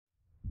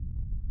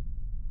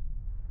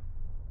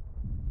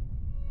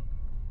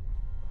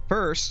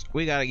First,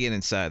 we gotta get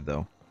inside,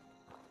 though.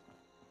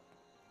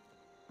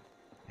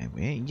 And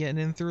we ain't getting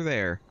in through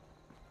there.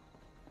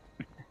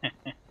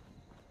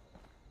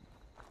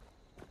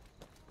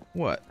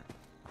 What?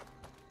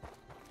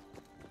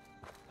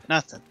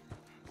 Nothing.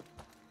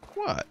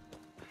 What?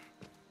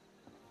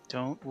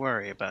 Don't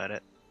worry about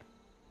it.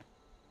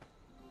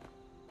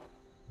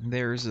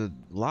 There's a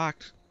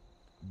locked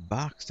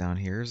box down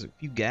here. There's a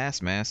few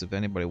gas masks if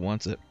anybody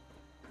wants it.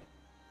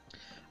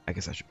 I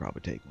guess I should probably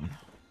take one.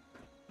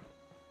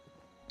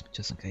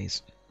 Just in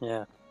case.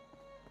 Yeah.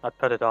 I'd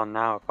put it on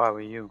now if I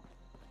were you.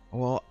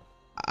 Well,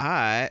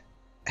 I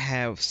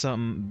have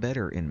something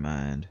better in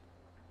mind.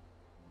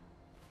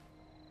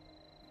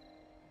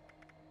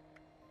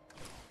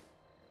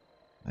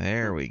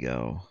 There we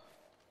go.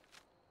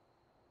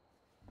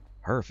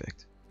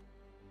 Perfect.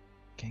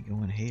 Can't go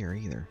in here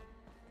either.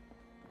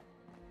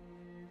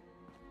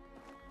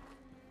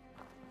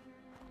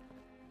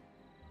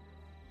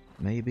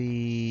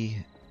 Maybe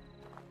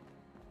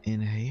in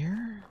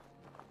here?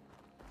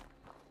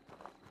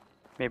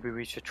 Maybe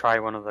we should try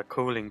one of the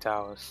cooling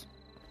towers.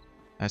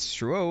 That's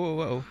true. Whoa,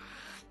 whoa,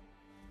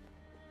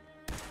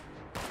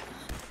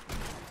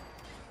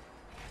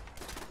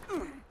 whoa.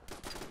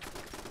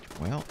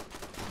 Well,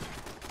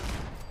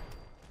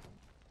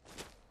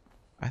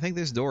 I think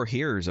this door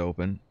here is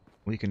open.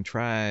 We can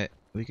try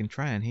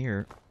in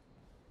here.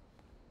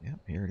 Yep,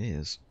 here it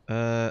is.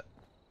 I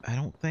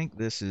don't think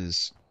this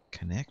is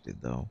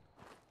connected though.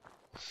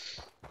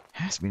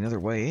 Has to be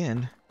another way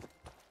in.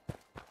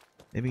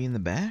 Maybe in the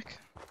back?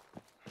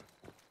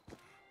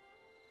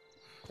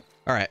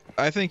 Alright,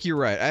 I think you're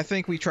right. I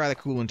think we try the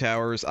cooling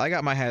towers. I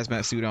got my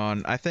hazmat suit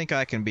on. I think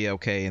I can be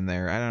okay in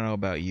there. I don't know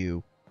about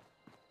you.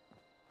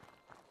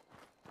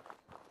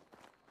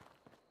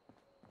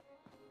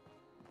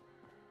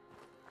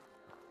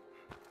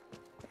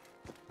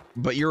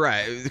 But you're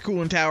right. The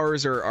cooling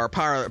towers are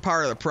part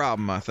of the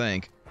problem, I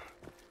think.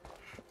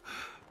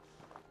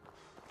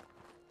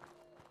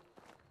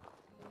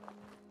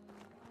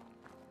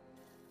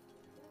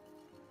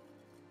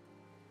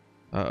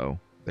 Uh-oh.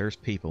 There's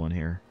people in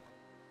here.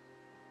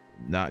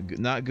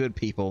 Not good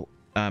people,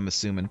 I'm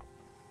assuming.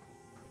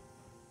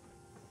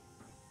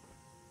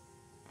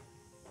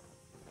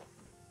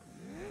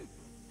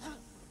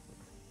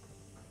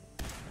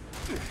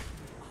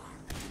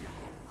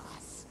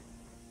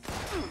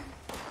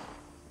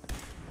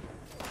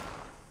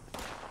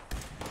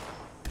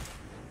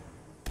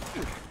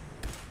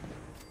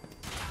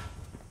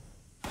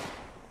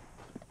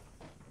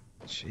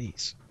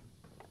 Jeez.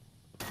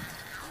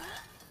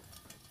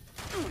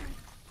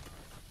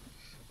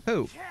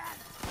 Who?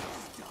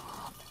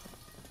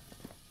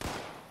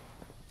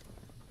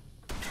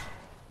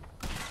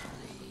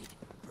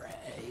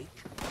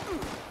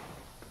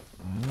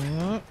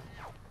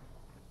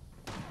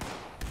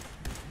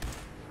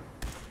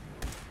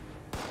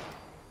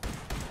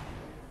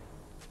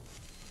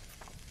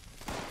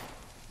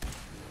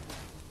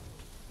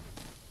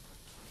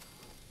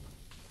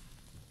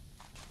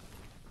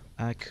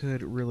 I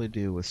could really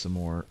do with some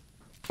more.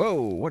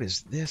 Whoa, what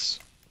is this?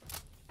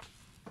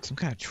 Some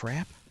kind of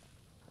trap?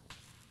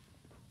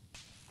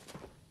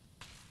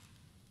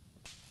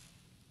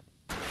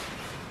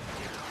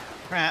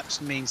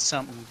 Perhaps means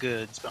something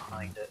good's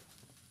behind it.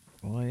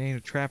 Well, it ain't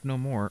a trap no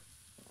more.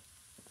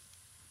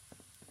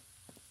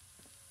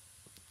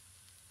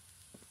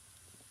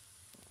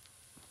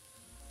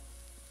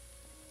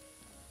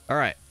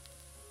 Alright.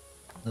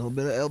 A little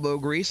bit of elbow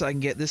grease. I can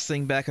get this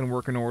thing back in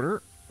working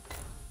order.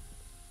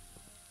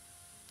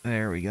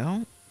 There we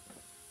go.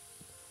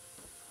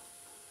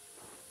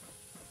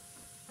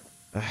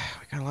 We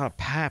got a lot of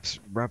pipes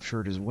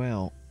ruptured as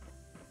well.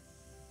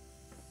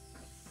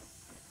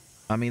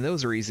 I mean,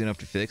 those are easy enough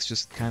to fix.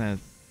 Just kind of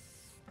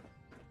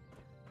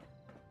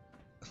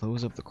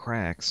close up the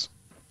cracks.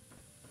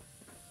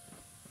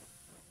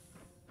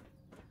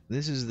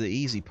 This is the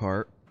easy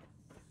part.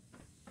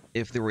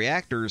 If the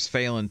reactor's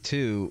failing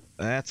too,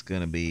 that's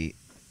going to be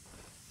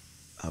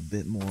a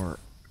bit more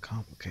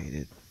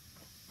complicated.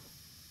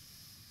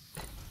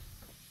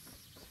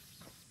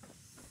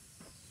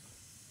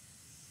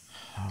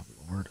 Oh,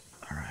 Lord.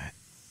 All right.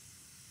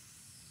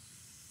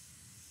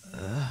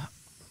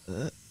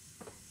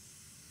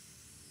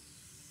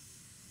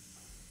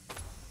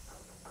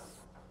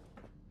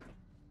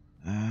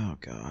 Oh,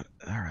 God.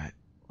 All right.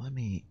 Let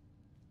me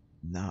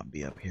not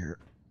be up here.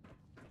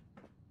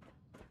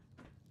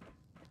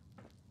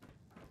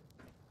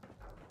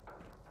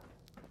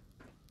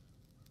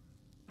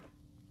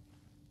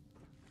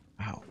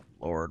 Oh,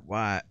 Lord.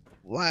 Why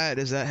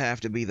does that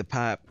have to be the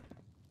pipe?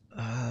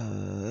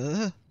 Alright.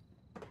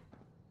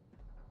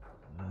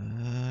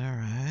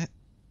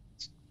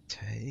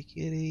 Take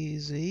it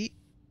easy.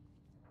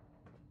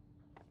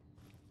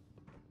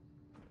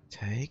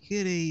 Take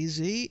it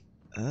easy.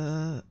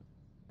 Oh.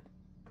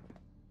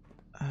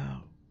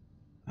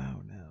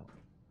 Oh no.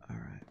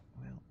 Alright,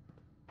 well.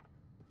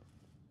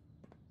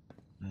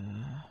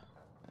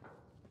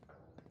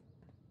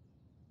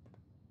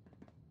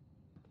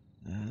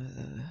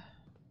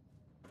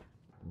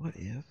 What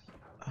if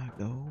I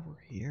Go over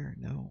here.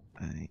 No,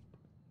 I ain't.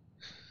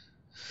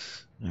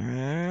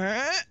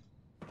 Alright.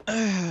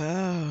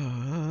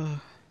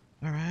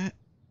 Alright.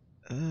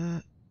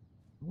 A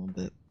little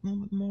bit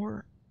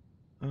more.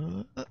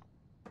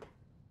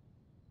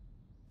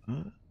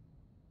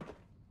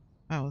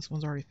 Oh, this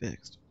one's already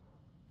fixed.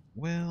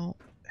 Well,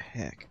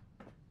 heck.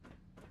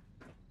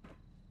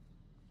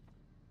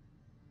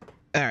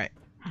 Alright.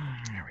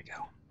 There we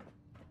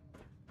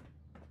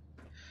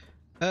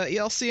go.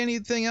 Y'all see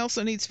anything else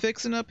that needs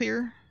fixing up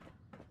here?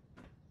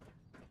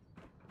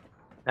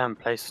 Damn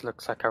place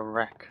looks like a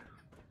wreck.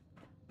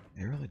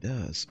 It really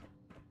does.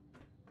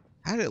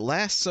 How did it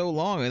last so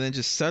long and then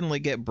just suddenly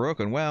get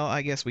broken? Well,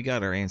 I guess we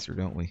got our answer,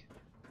 don't we?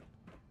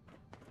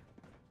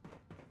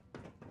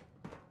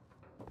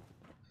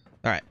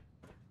 Alright.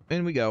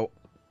 In we go.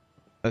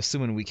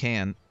 Assuming we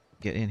can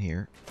get in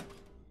here.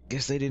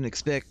 Guess they didn't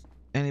expect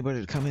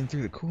anybody to come in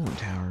through the cooling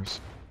towers.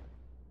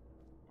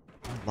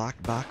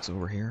 Locked box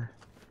over here.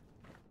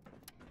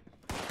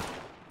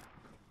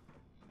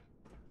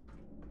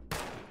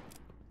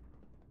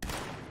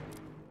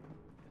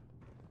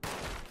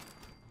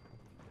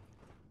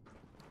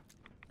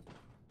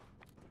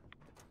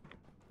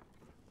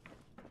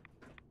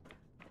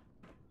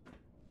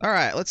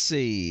 Alright, let's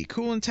see.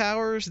 Cooling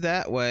towers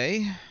that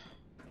way.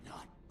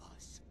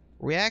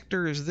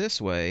 Reactors this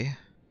way.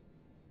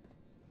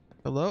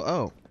 Hello?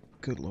 Oh,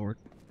 good lord.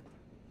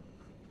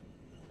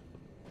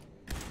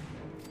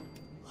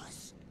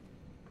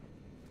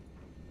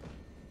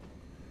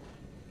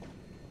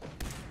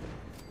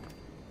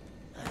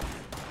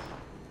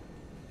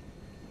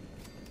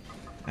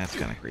 That's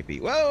kind of creepy.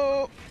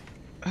 Whoa!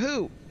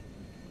 Who?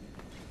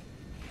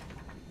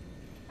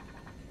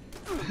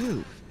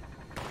 Who?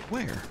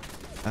 Where?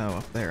 Oh,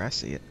 up there. I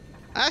see it.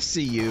 I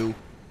see you.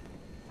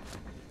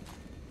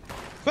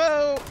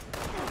 Whoa!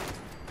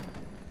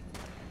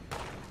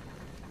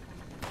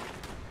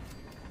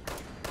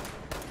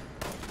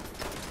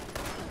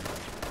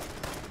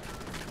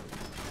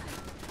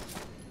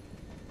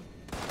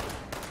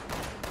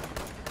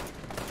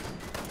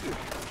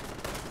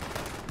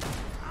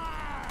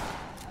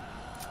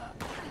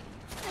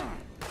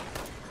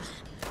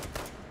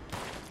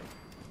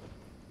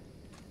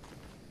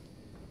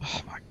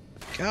 Oh my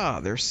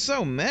God, there's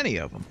so many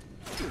of them.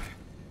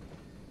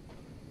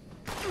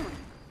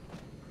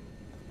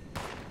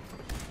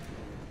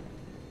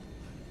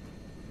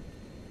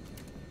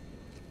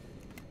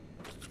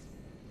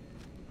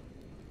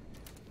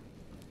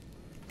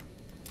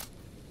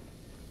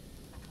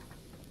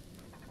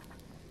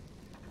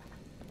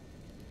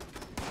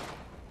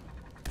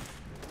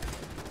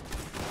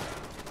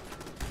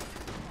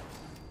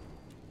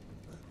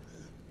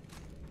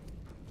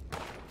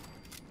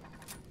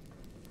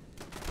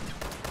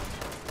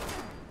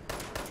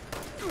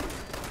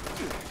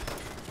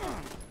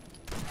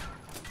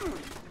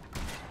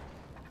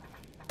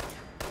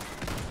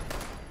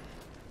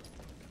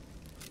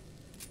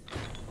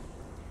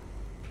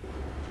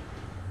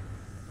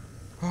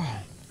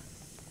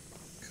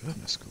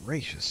 Goodness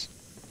gracious.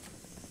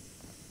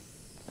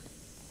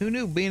 Who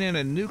knew being in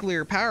a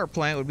nuclear power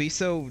plant would be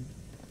so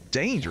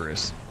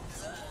dangerous?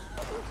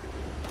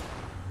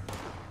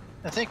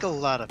 I think a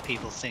lot of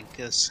people think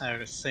this sort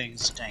of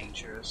thing's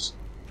dangerous.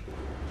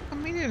 I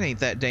mean, it ain't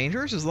that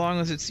dangerous as long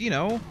as it's, you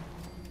know,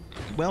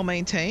 well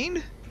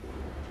maintained.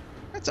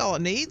 That's all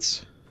it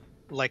needs.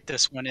 Like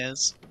this one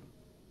is.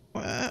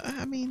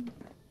 I mean,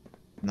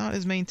 not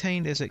as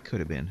maintained as it could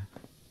have been.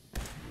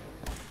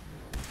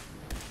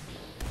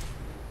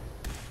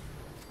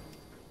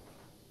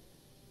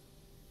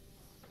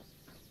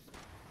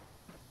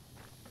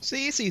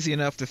 See, it's easy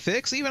enough to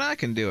fix. Even I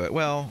can do it.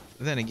 Well,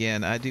 then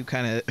again, I do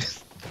kind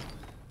of...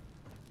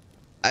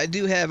 I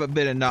do have a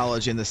bit of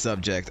knowledge in the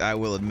subject, I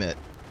will admit.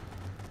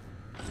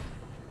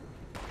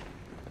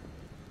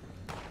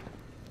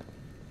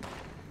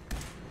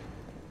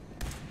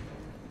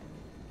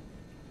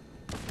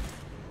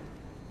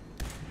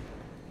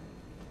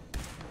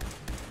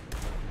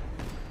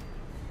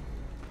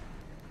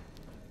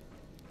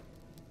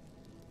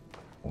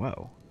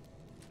 Whoa.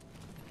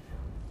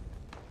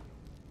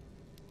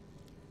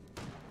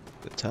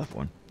 A tough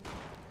one.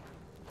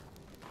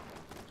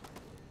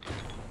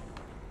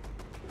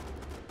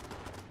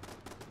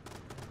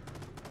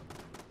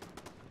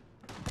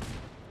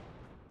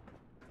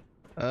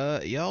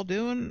 Y'all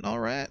doing all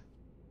right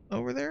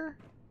over there?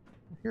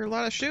 I hear a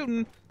lot of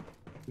shooting.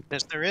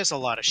 Because there is a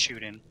lot of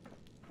shooting.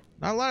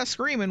 Not a lot of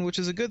screaming, which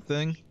is a good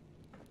thing.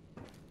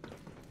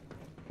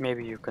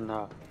 Maybe you can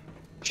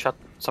shut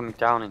something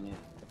down in here.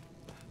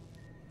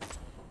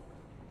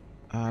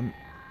 I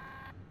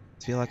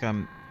feel like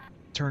I'm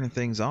turning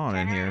things on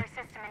in here.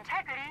 System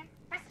integrity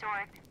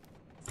restored.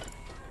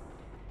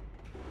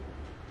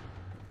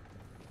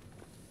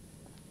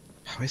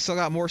 We still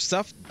got more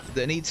stuff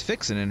that needs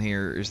fixing in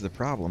here is the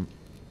problem.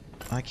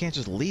 I can't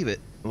just leave it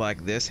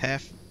like this,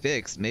 half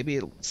fixed. Maybe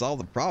it'll solve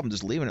the problem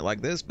just leaving it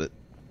like this, but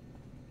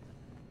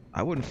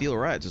I wouldn't feel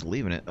right just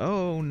leaving it.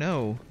 Oh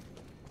no.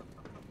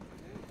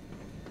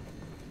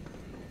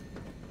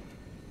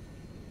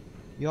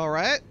 You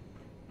alright?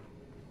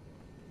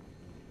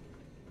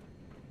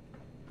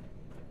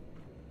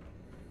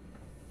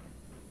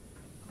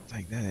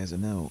 that as a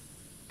note.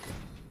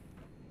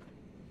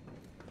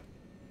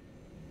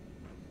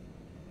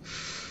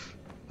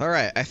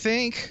 Alright, I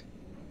think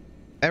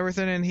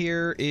everything in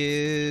here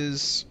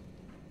is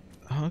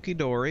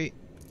hunky-dory.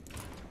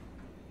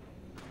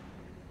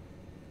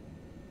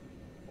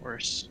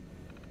 Worse.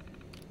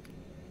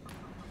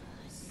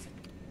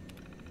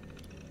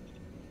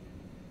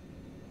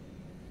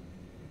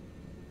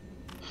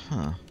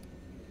 Huh.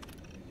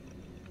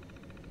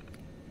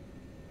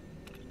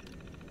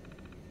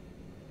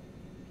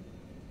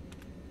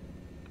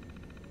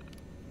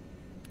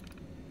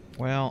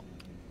 Well,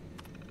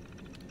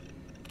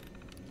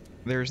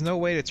 there's no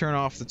way to turn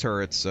off the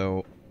turrets,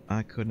 so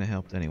I couldn't have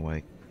helped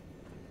anyway.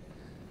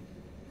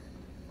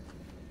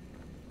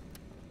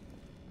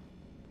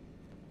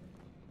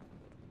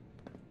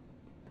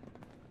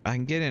 I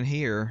can get in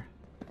here.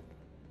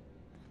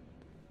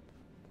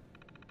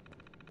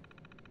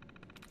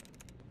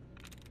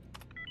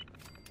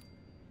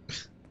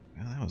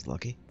 Well, that was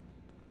lucky.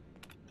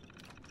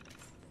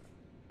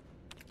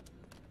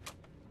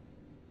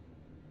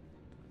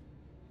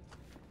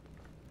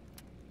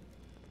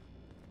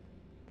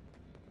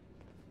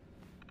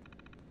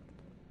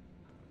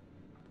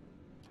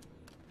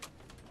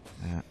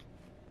 I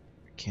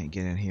can't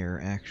get in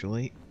here,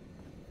 actually.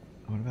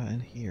 What about in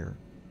here?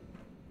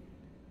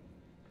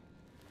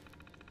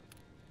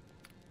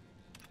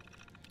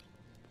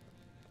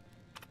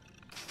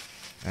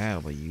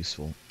 That'll be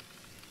useful.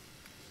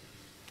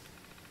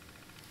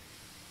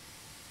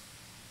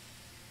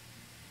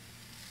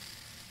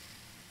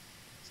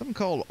 Something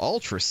called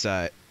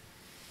ultrasight.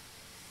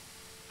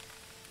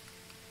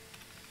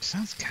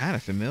 Sounds kind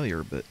of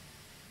familiar, but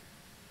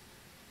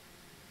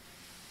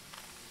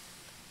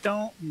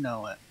Don't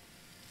know it.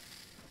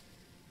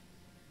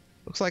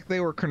 looks like they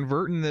were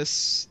converting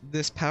this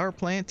power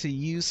plant to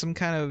use some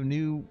kind of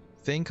new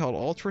thing called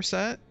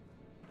ultrasight.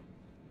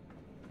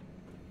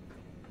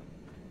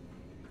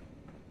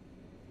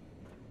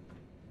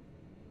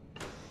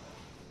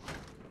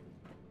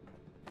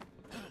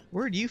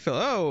 Where'd you feel?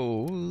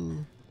 Oh.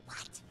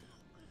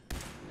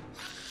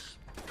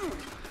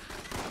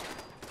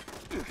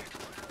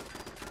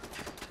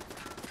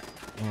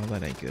 Oh,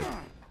 that ain't good.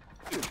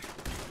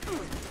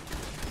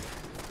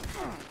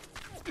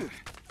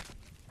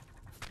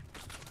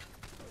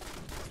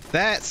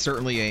 That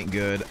certainly ain't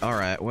good.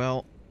 Alright,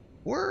 well,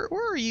 where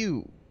are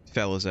you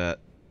fellas at?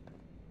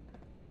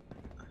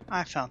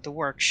 I found the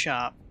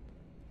workshop.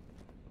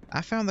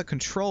 I found the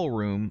control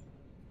room.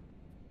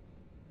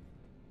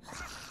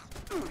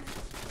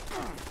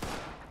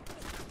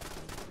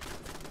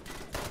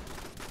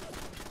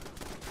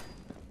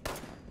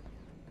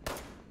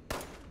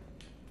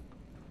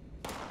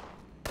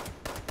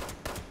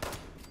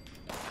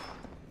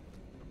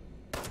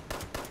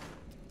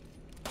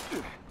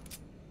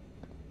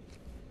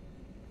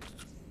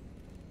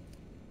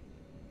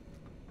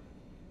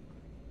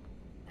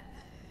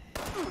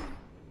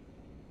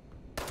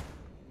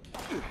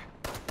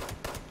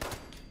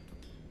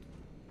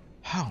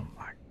 Oh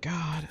my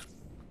god.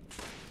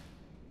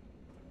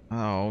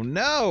 Oh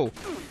no!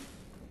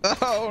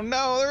 Oh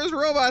no, there's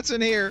robots in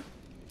here!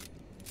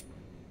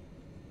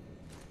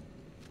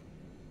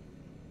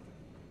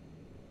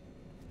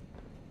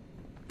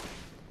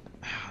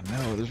 Oh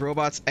no, there's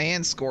robots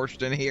and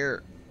Scorched in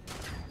here.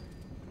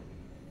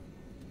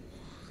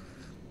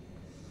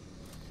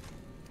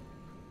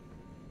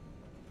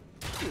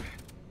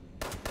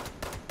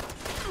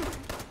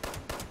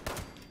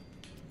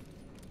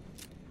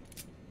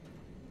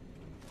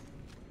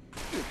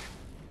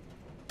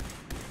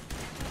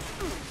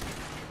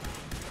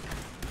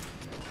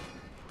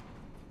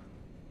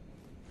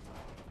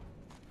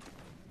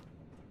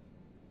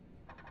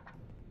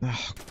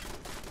 Oh,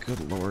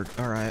 good lord.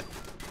 Alright.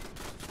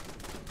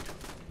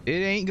 It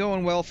ain't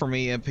going well for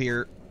me up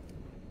here.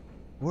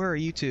 Where are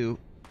you two?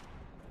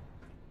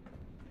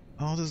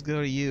 I'll just go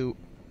to you.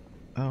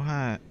 Oh,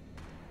 hi.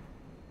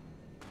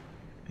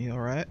 You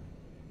alright?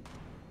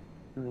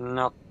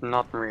 Not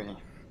really.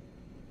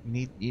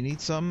 You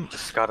need some?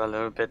 Just got a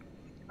little bit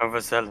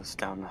overzealous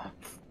down there.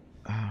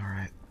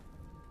 Alright.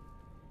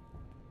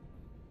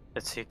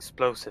 It's the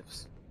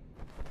explosives.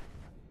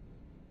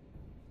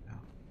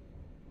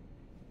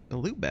 A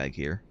loot bag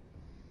here.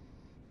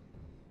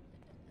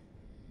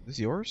 Is this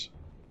yours?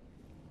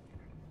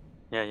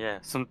 Yeah.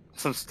 Some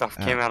stuff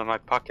came out of my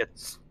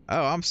pockets.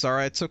 Oh, I'm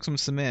sorry. I took some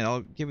cement. I'll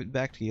give it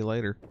back to you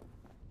later.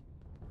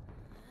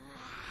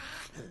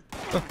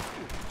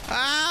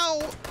 Ow!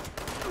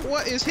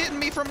 What is hitting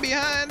me from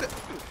behind?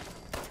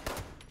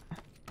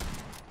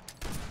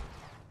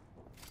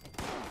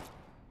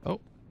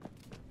 Oh.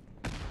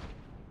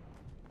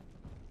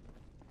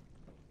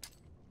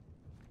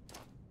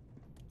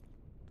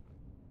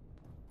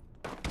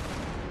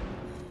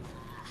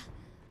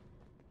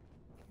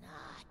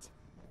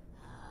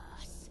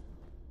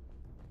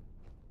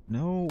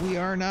 No, we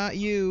are not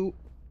you,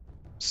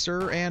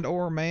 sir and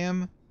or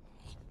ma'am.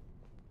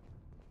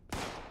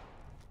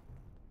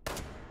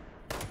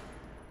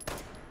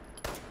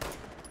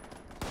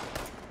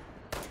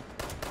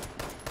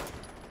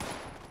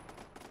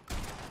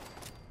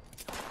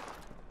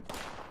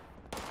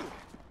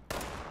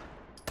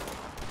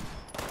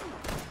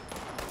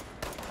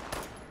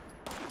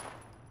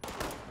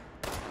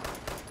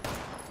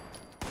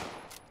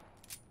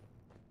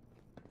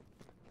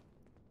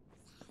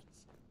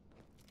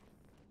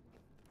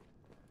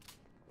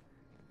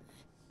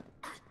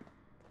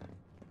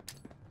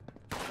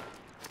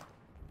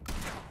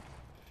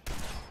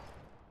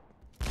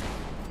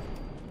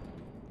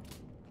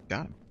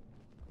 got him.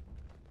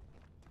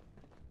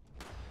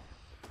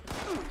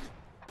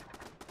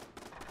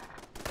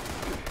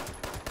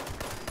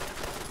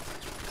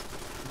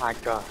 My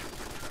God.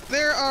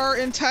 There are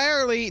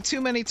entirely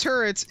too many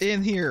turrets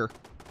in here.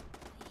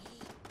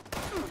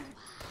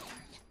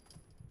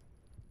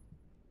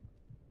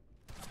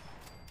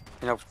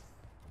 You know,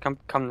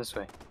 come this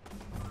way.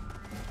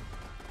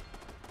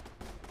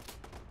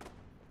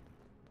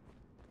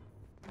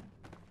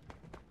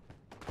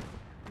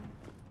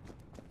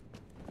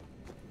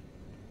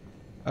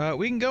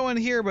 We can go in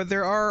here, but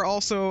there are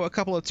also a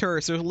couple of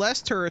turrets. There's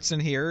less turrets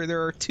in here.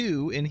 There are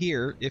 2 in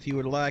here, if you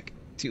would like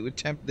to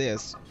attempt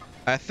this.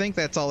 I think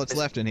that's all that's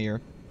left in here.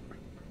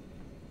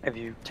 Have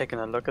you taken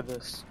a look at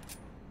this?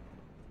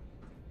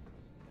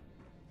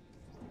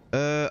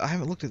 I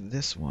haven't looked at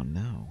this one,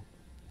 no.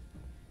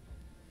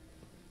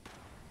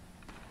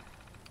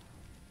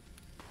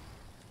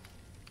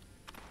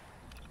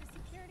 The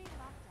security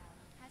lockdown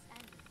has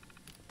ended.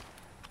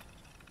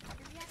 The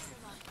reactor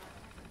lockdown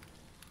has ended.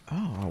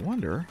 Oh,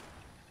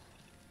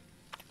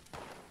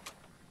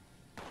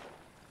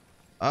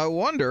 I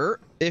wonder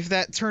if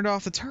that turned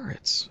off the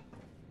turrets.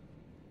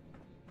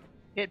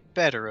 It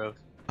better have.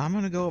 I'm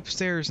gonna go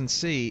upstairs and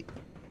see.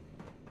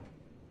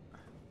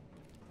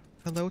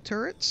 Hello,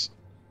 turrets?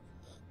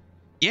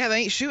 Yeah,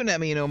 they ain't shooting at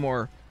me no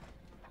more.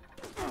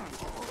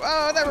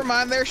 Oh, never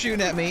mind. They're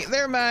shooting at me.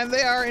 Never mind.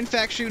 They are, in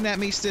fact, shooting at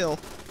me still.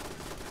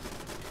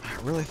 I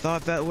really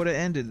thought that would have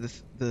ended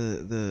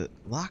the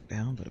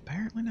lockdown, but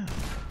apparently not.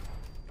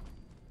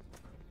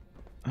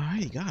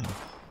 Alright, you got him.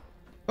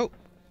 Oh.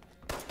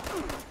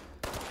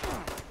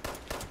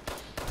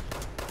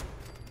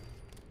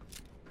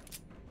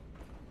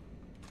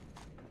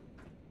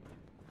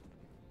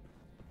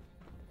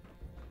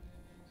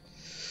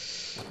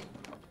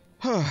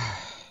 Well,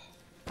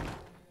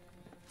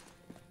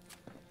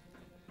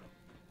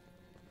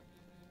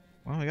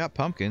 I got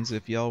pumpkins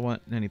if y'all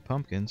want any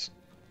pumpkins.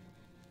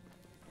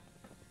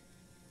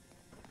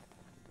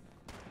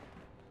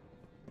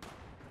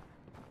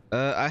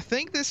 I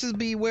think this would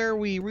be where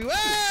we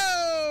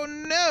oh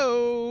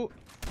no!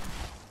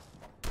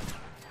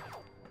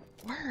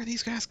 Where are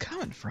these guys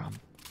coming from?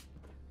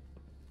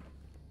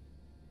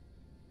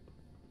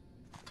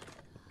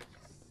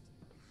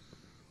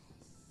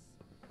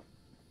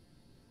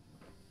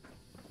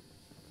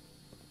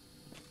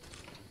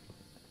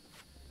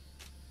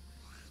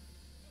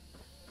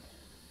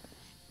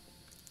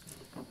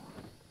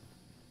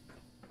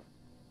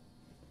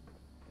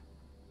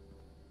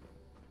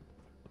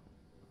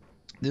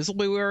 This will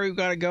be where we've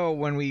got to go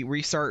when we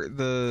restart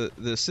the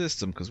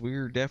system, because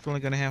we're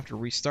definitely going to have to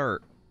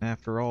restart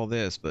after all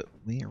this, but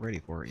we ain't ready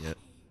for it yet.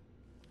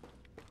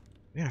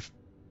 We gotta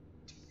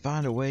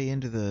find a way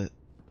into the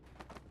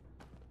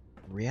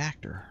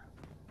reactor.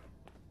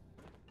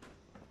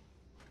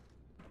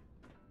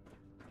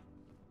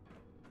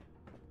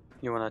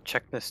 You wanna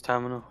check this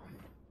terminal?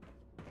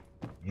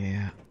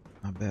 Yeah,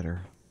 I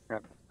better.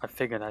 I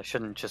figured I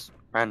shouldn't just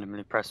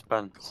randomly press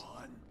buttons.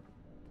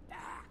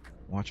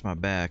 Watch my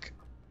back.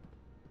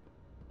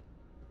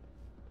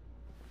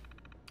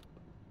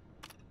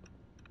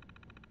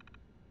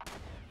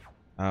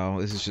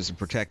 Oh, this is just a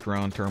protect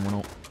drone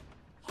terminal.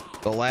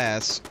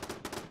 Alas,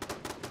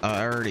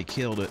 I already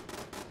killed it.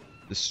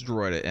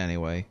 Destroyed it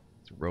anyway.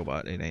 It's a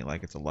robot. It ain't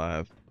like it's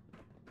alive.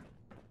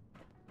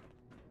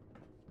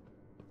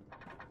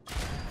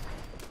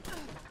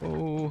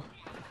 Oh.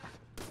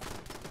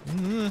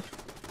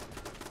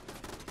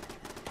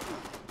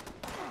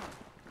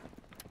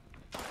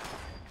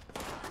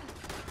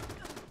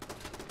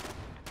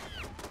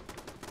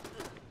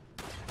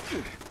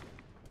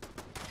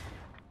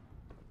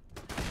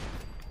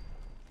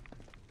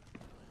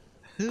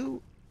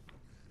 Who?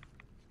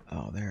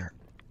 Oh, there.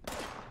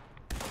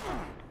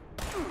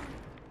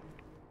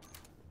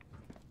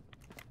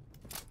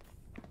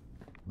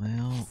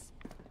 Well.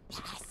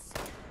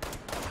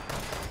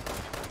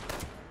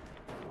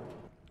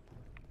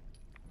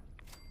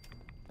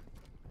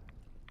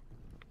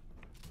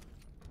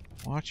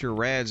 Watch your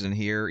rads in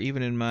here.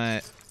 Even in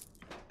my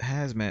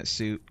hazmat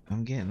suit,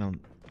 I'm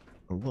getting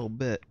a little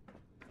bit.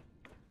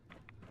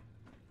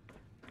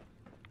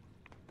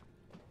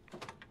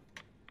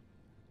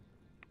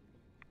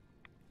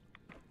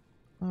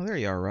 Oh, there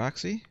you are,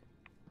 Roxy.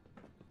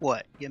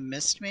 What, you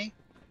missed me?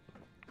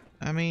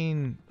 I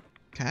mean,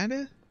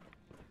 kinda?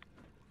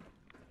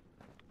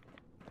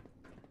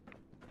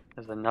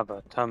 There's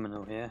another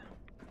terminal here.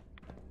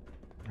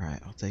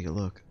 Alright, I'll take a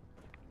look.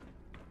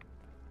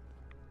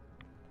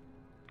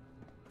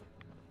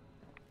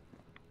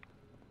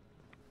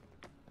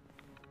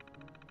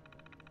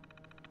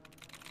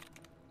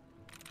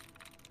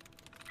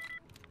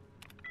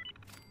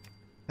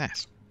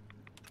 Nice.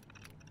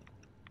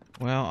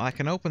 Well, I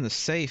can open the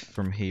safe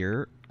from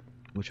here,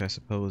 which I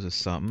suppose is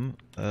something.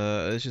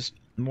 It's just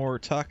more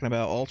talking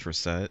about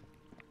ultraset.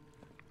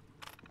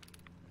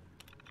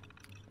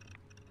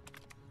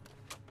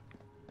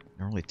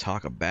 Don't really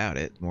talk about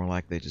it. More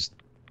like they just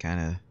kind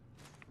of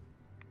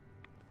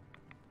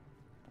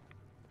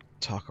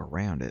talk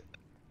around it.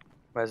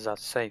 Where's that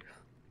safe?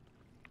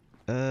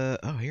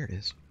 Oh, here it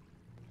is.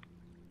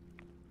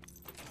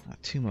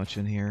 Not too much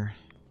in here.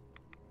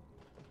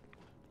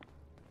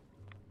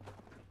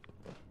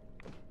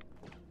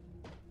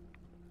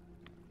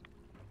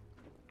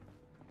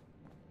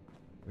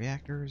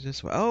 Reactors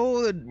this way.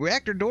 Oh, the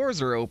reactor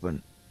doors are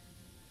open.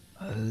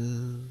 I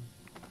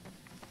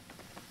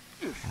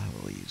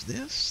will use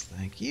this.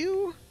 Thank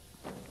you.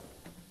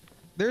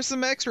 There's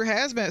some extra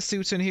hazmat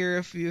suits in here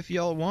if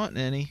y'all want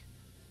any.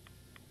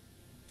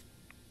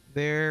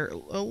 They're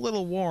a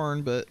little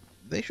worn, but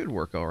they should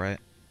work all right.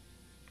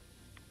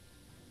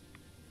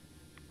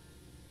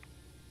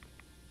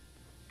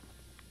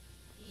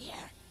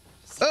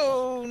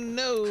 Oh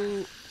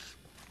no!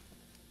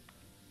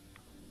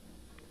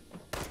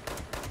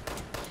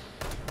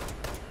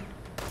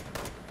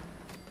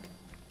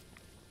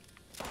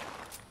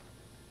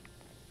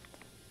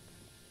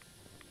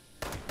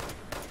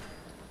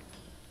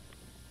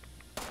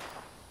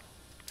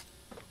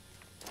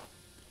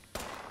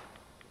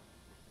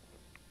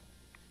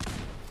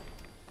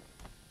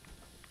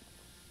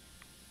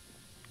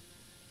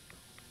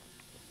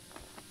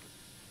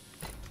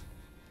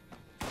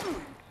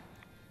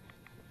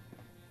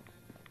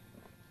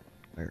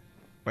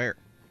 Where?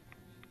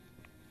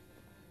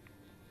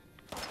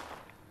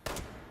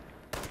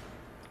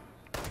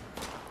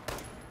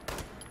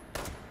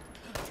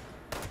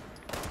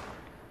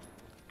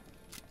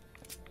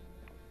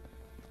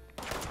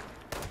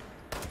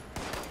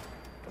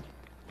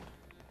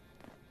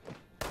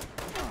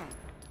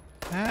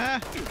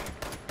 Ah!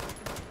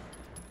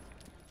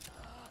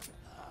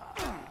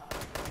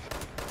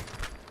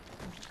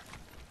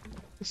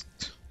 This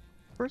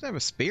person have a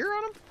spear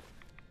on him?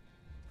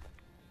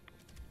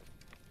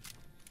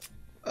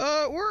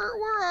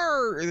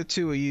 Where are the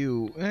two of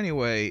you?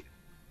 Anyway,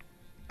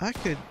 I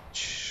could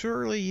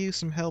surely use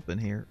some help in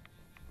here.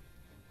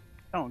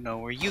 I don't know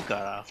where you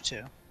got off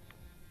to.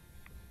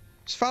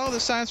 Just follow the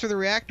signs for the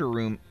reactor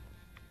room.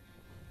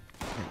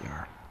 There you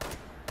are.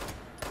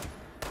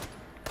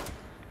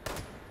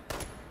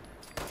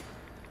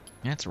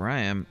 That's where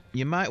I am.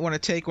 You might want to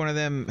take one of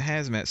them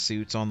hazmat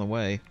suits on the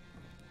way.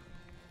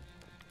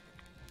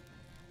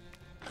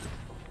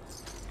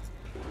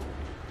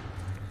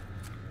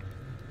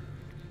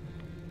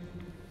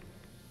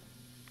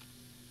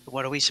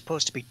 What are we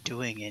supposed to be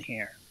doing in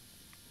here?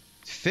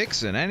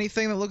 Fixing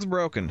anything that looks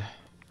broken.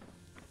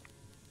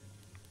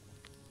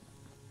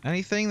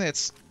 Anything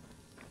that's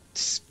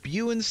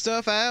spewing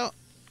stuff out.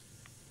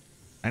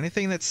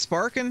 Anything that's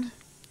sparking.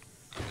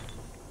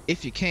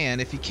 If you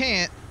can. If you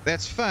can't,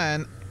 that's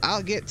fine.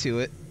 I'll get to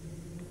it.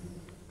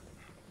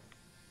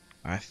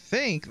 I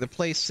think the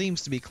place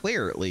seems to be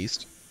clear, at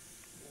least.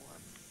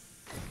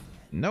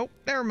 Nope,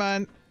 never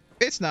mind.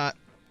 It's not.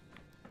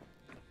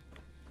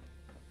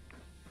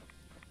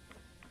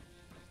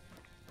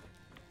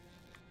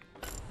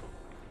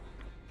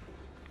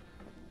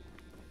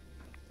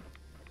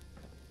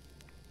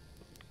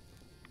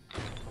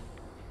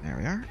 There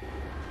we are.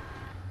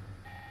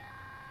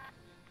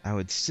 I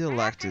would still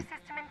like to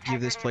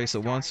give this place a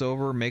once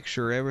over, make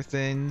sure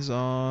everything's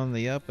on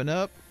the up and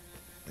up.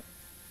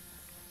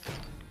 Make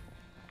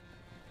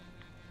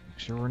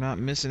sure we're not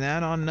missing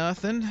out on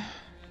nothing.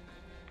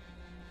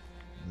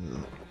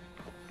 Ugh.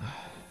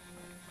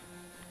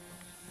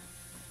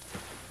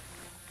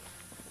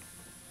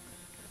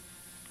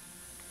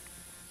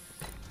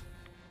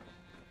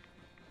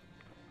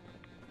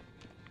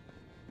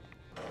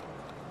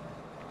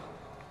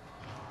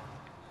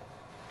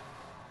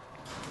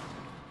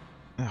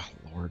 Oh,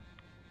 Lord.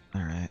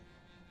 Alright.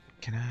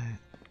 Can I...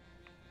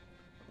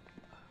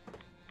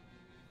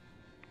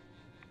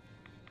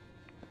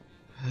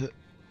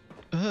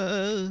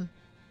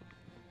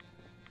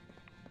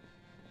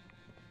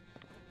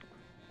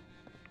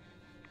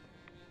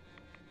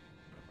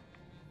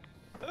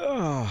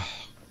 Oh,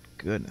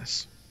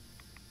 goodness.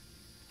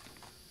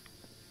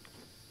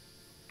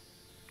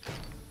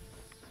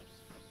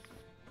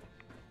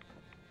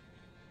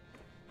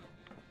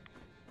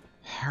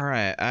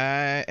 Alright,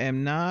 I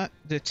am not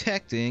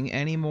detecting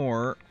any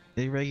more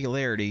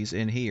irregularities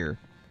in here.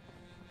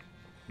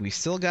 We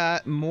still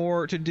got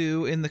more to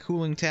do in the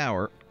cooling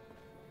tower.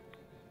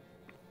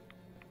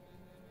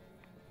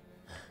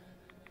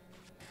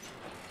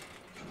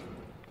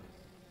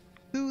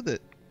 Who the...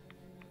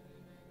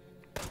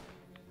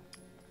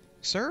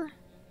 Sir?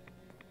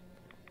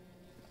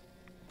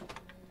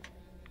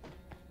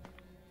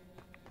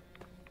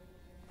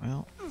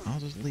 Well, I'll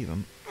just leave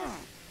him.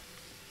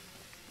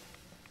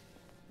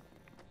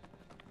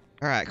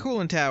 Alright,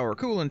 cooling tower,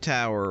 cooling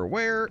tower.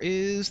 Where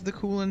is the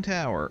cooling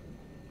tower?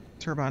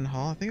 Turbine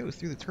hall. I think it was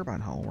through the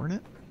turbine hall, weren't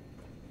it?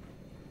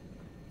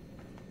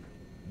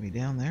 Maybe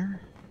down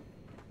there?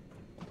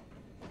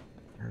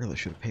 I really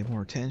should have paid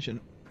more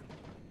attention.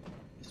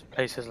 This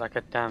place is like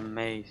a damn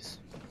maze.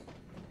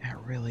 Yeah, it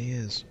really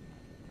is.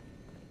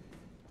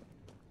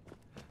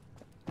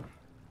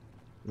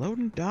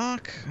 Loading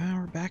dock?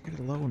 We're back at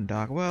the loading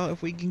dock. Well,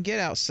 if we can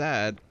get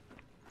outside,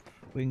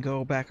 we can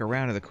go back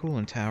around to the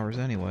cooling towers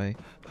anyway.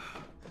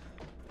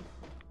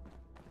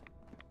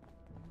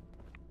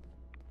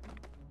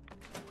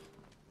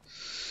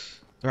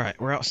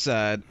 Alright, we're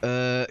outside.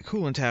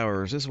 Cooling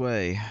towers, this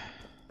way.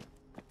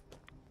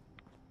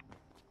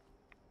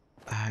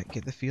 I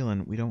get the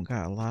feeling we don't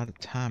got a lot of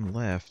time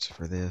left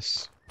for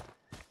this.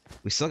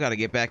 We still gotta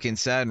get back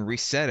inside and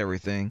reset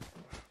everything.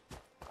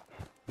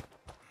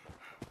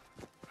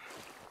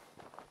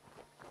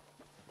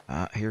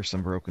 Here's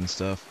some broken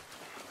stuff.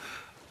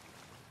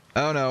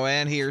 Oh no,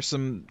 and here's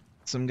some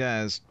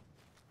guys.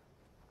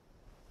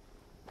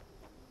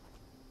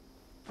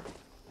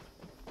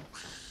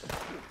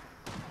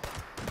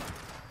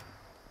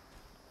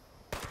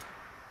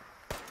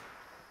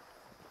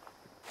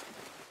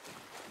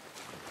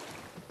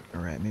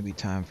 Alright, maybe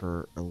time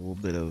for a little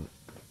bit of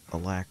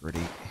alacrity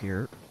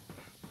here.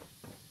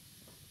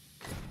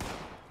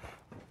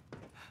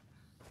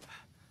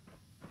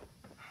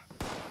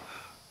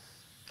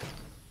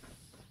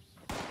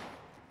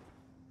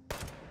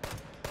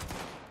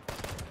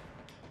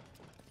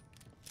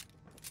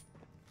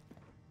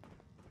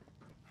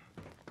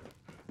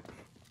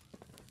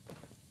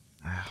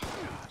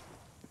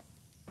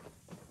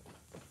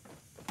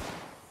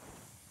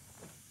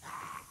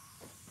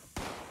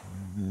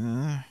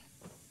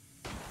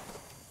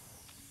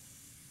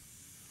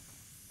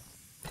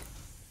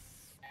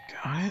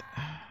 Got it.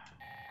 A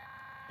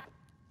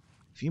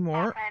few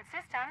more. Plant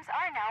systems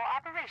are now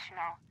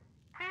operational.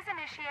 Please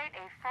initiate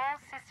a full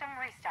system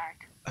restart.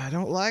 I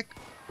don't like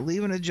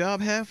leaving a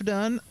job half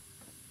done.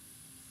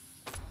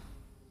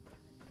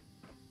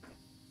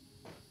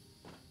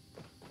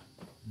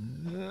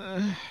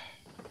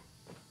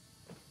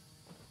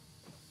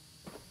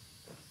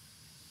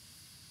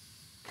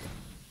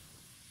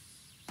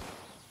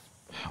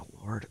 Oh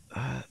Lord.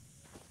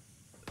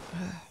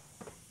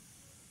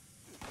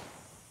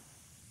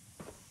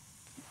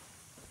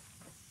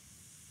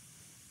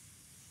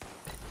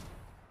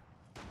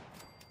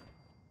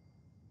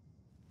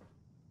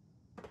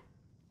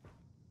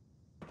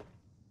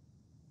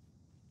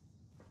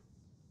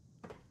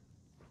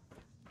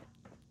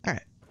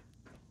 Alright.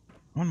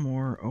 One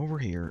more over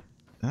here.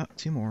 Oh,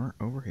 two more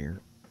over here.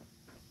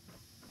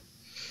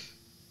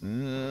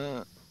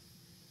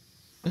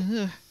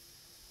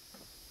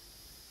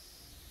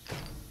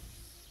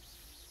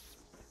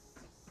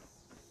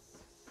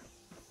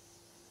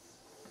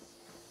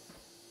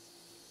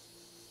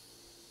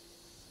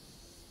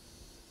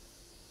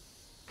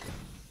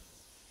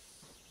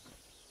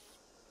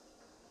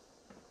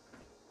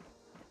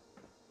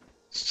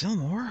 Still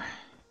more?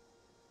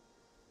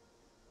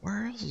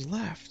 Where else is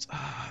left?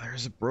 Ah,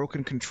 there's a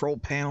broken control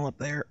panel up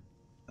there.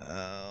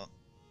 There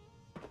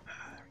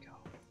we go.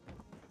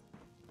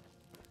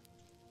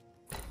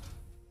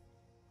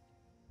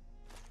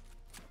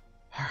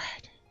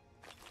 Alright.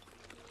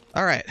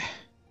 Alright.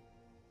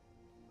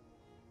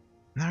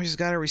 Now we just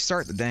gotta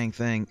restart the dang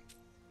thing.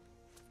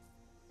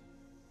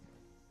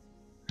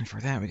 And for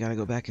that, we gotta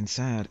go back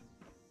inside.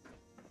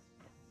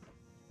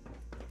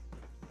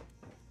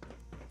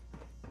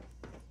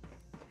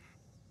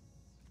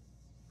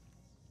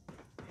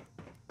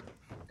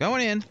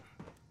 Going in.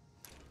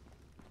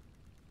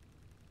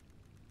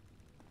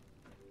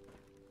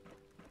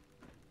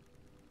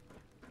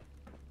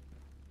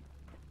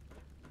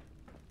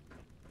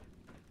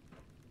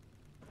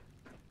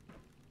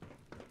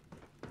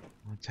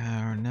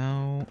 Tower,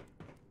 no.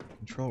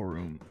 Control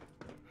room.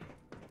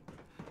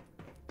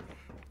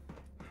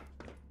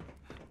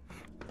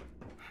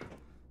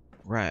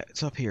 Right,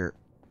 it's up here.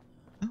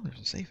 Oh, there's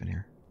a safe in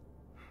here.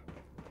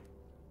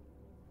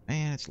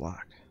 And it's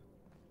locked.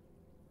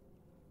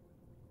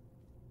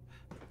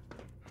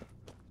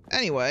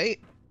 Anyway.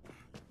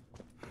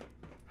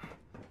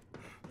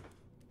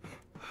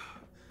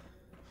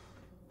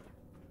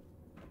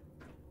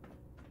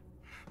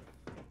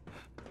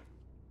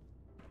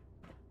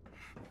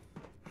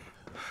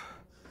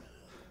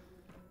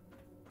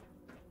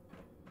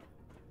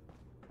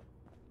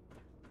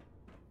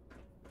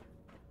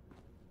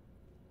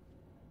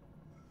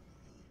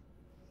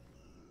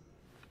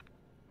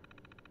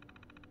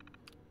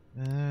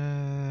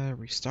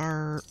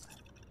 Restart.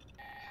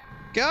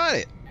 Got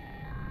it.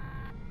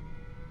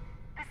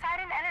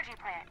 Poseidon Energy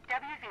Plant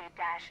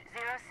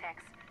WV-06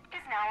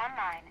 is now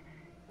online.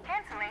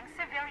 Canceling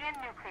civilian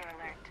nuclear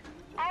alert.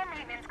 All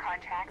maintenance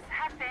contracts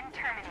have been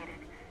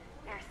terminated.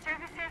 Your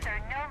services are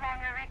no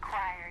longer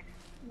required.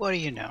 What do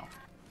you know?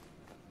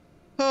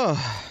 Oh.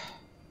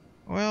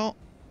 Well,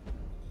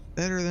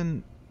 better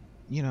than,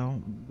 you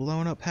know,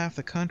 blowing up half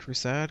the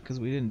countryside because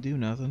we didn't do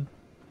nothing.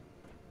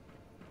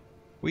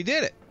 We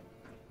did it.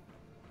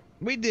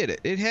 We did it.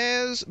 It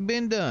has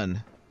been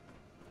done.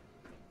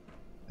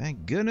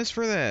 Thank goodness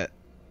for that.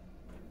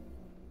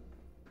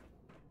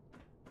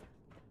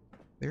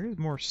 There is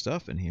more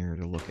stuff in here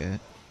to look at.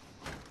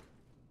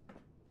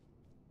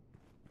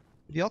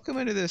 Did y'all come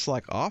into this,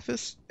 like,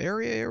 office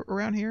area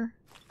around here?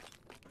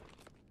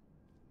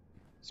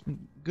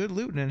 Some good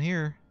looting in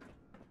here.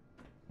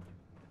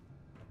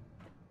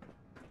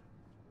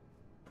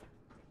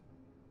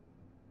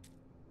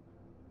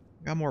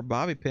 Got more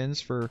bobby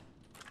pins for...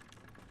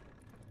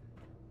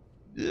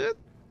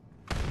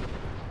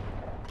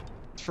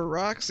 for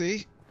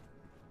Roxy.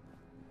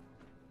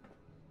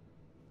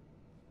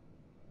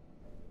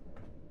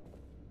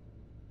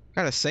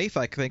 Got a safe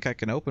I think I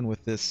can open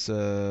with this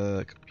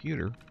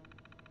computer.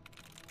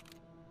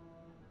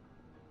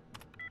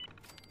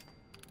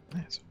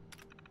 Nice.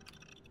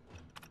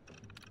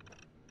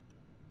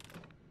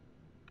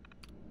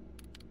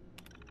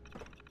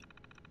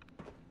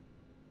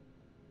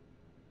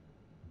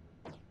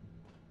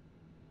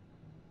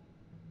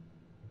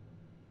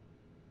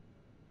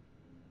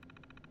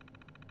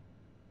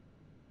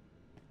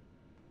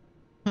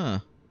 Huh.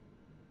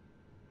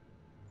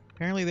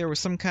 Apparently there was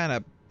some kind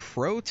of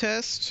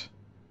protest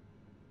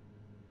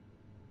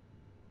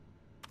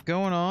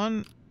going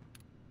on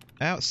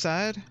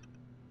outside.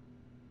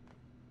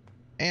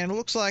 And it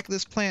looks like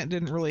this plant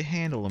didn't really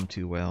handle them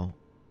too well.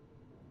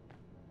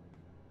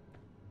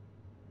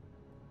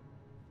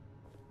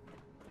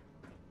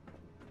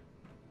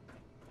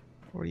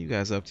 What are you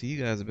guys up to?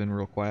 You guys have been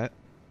real quiet.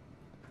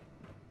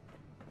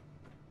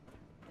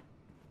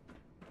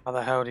 How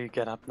the hell do you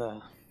get up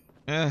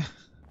there?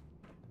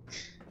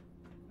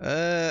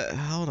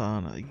 Hold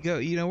on.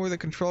 You know where the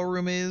control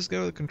room is? Go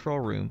to the control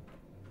room.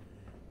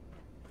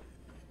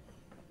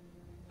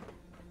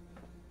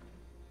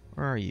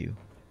 Where are you?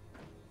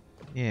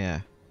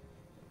 Yeah.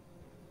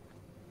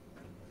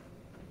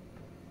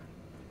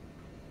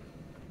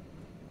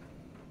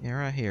 Yeah,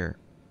 right here.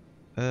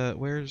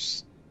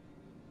 Where's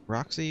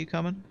Roxy? You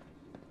coming?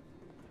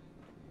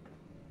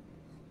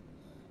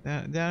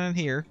 Down in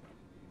here.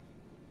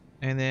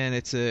 And then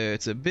it's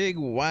a big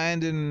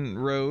winding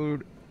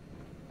road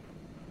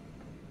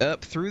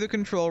up through the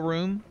control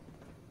room.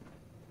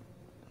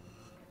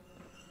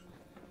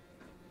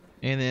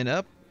 And then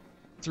up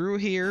through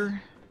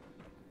here.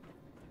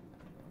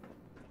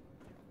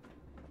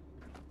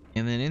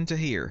 And then into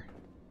here.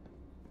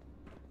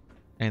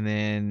 And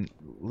then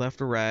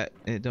left or right,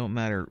 it don't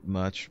matter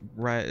much.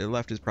 Right,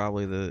 left is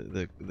probably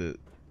the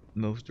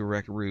most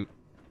direct route.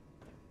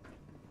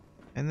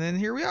 And then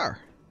here we are.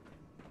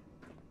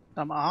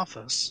 Some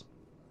office.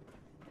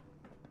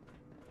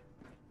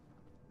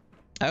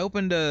 I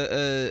opened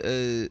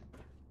a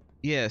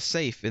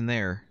safe in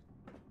there.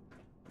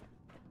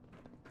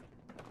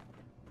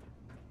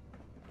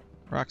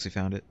 Roxy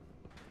found it.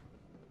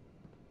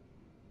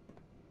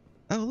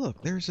 Oh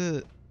look, there's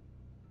a...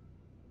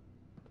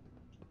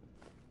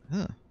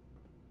 Huh.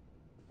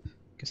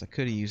 Guess I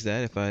could have used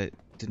that if I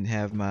didn't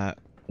have my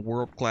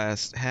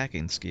world-class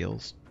hacking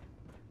skills.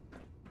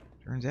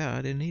 Turns out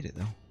I didn't need it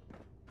though.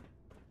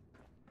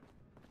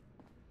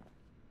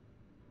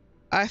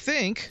 I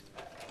think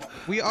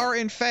we are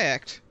in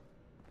fact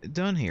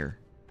done here.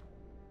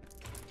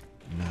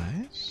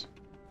 Nice.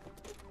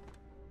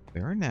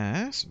 Very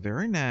nice,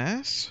 very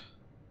nice.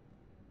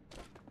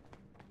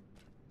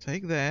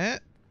 Take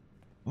that.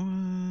 I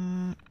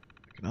can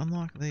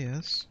unlock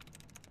this.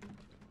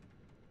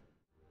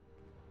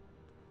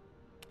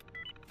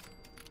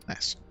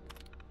 Nice.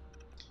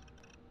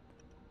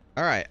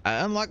 Alright, I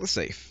unlocked the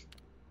safe.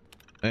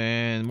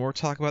 And more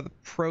talk about the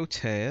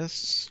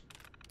protests.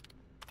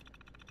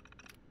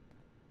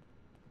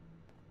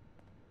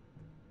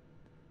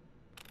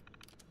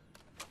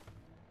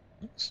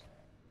 Oops.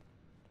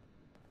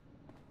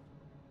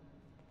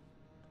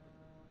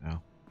 Oh.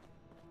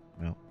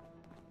 Well.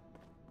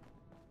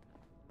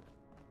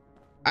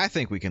 I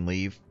think we can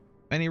leave.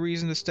 Any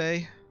reason to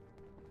stay?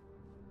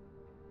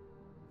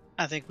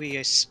 I think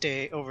we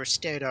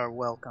overstayed our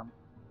welcome.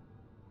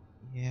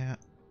 Yeah.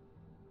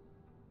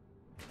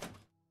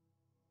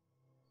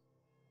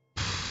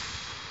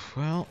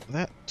 Well,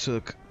 that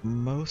took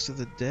most of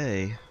the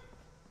day.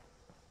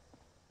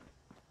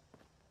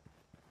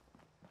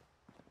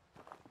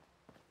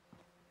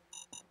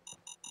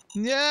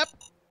 Yep.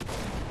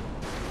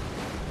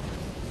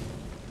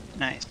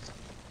 Nice.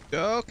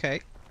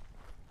 Okay.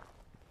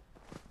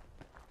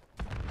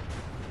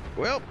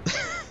 Well.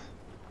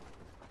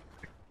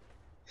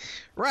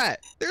 Right.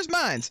 There's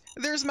mines.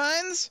 There's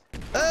mines.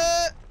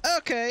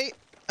 Okay.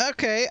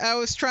 Okay. I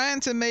was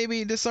trying to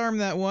maybe disarm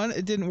that one.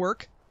 It didn't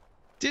work.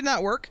 Did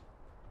not work.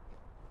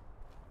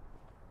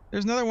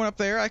 There's another one up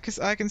there. I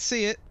can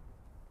see it.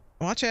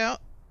 Watch out.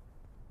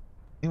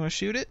 You want to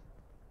shoot it?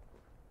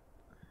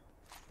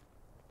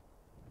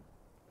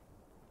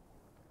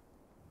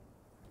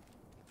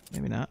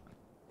 Maybe not.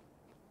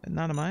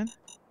 Not a mine?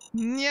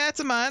 Yeah, it's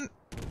a mine.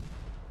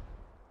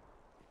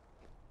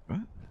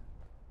 What?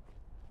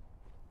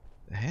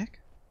 The heck?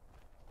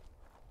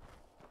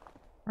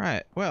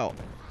 Right, well,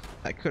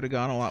 that could have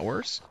gone a lot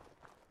worse.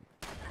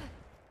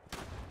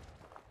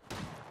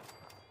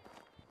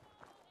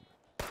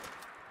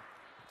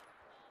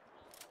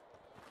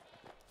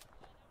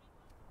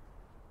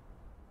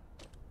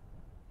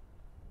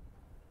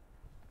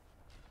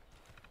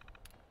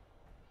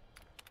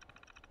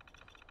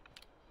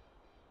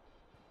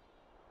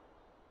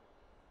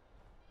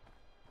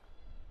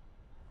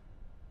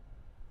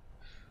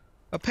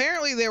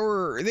 Apparently they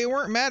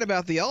weren't mad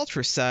about the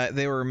ultra sight.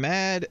 They were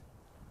mad.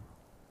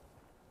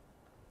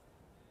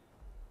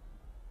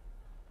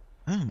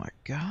 Oh my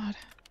god.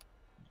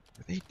 What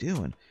are they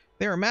doing?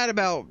 They were mad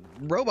about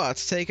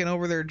robots taking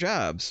over their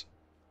jobs.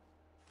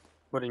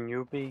 Wouldn't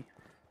you be?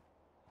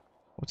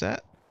 What's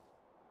that?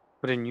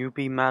 Wouldn't you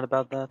be mad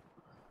about that?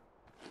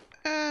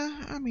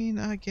 I mean,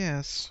 I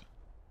guess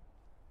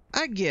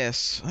I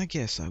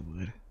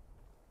would.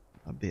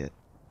 A bit.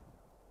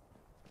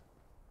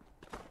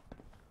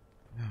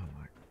 Oh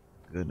my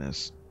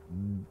goodness.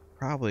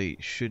 Probably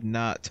should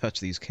not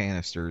touch these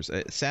canisters.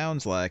 It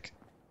sounds like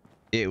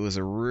it was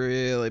a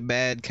really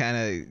bad kind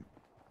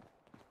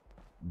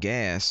of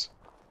gas.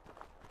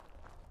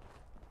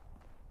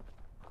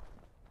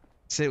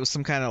 Said it was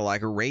some kind of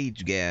like a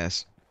rage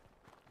gas.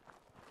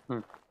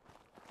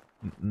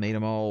 Made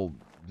them all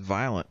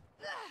violent.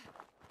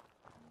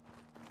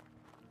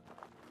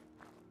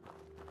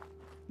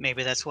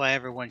 Maybe that's why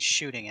everyone's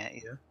shooting at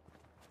you.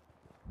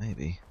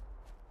 Maybe.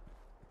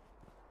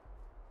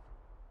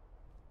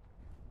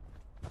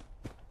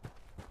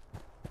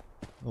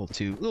 A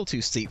little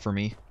too steep for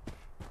me.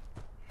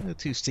 A little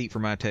too steep for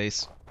my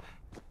taste.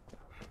 A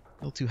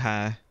little too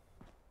high.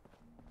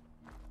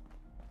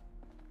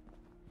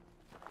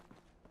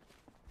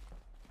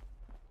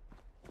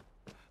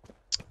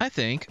 I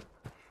think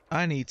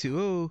I need to.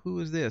 Oh, who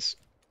is this?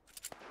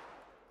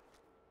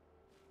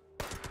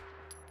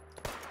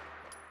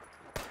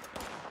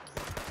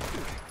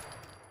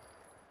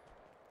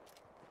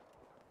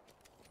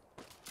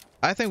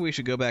 I think we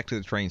should go back to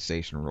the train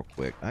station real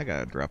quick. I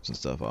gotta drop some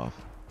stuff off.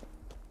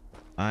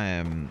 I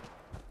am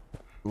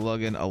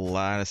lugging a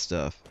lot of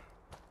stuff.